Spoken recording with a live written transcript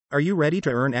Are you ready to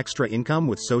earn extra income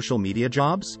with social media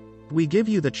jobs? We give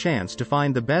you the chance to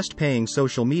find the best paying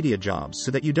social media jobs so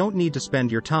that you don't need to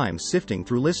spend your time sifting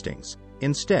through listings.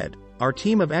 Instead, our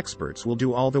team of experts will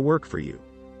do all the work for you.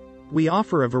 We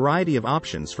offer a variety of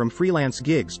options from freelance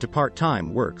gigs to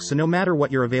part-time work, so no matter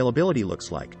what your availability looks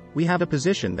like, we have a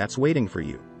position that's waiting for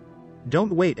you.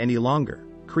 Don't wait any longer.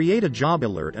 Create a job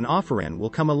alert and OfferN will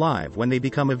come alive when they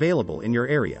become available in your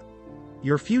area.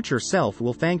 Your future self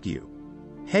will thank you.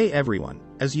 Hey everyone,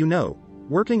 as you know,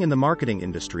 working in the marketing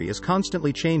industry is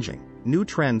constantly changing, new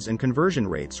trends and conversion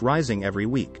rates rising every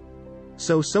week.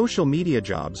 So social media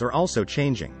jobs are also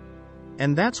changing.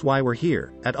 And that's why we're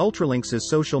here, at Ultralinks'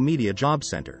 Social Media Job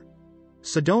Center.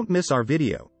 So don't miss our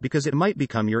video, because it might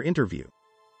become your interview.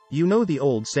 You know the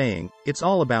old saying, it's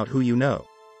all about who you know.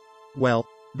 Well,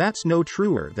 that's no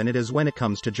truer than it is when it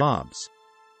comes to jobs.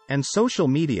 And social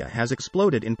media has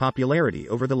exploded in popularity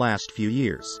over the last few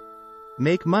years.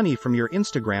 Make money from your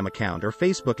Instagram account or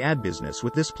Facebook ad business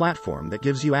with this platform that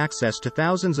gives you access to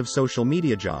thousands of social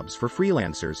media jobs for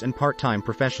freelancers and part-time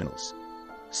professionals.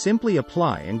 Simply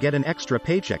apply and get an extra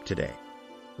paycheck today.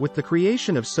 With the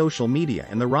creation of social media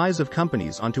and the rise of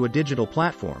companies onto a digital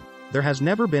platform, there has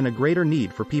never been a greater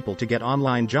need for people to get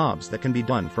online jobs that can be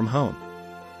done from home.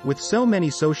 With so many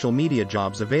social media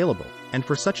jobs available, and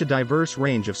for such a diverse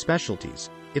range of specialties,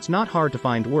 it's not hard to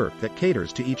find work that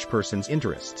caters to each person's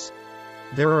interests.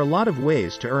 There are a lot of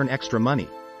ways to earn extra money.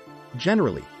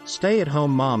 Generally,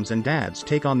 stay-at-home moms and dads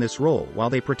take on this role while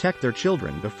they protect their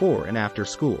children before and after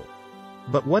school.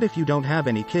 But what if you don't have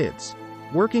any kids?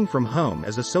 Working from home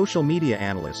as a social media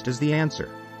analyst is the answer.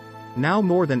 Now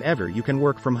more than ever you can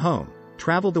work from home,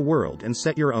 travel the world and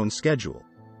set your own schedule.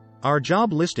 Our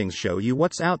job listings show you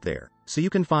what's out there, so you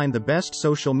can find the best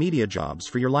social media jobs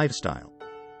for your lifestyle.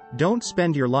 Don't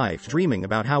spend your life dreaming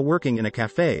about how working in a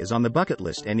cafe is on the bucket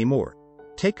list anymore.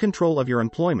 Take control of your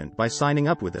employment by signing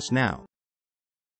up with us now.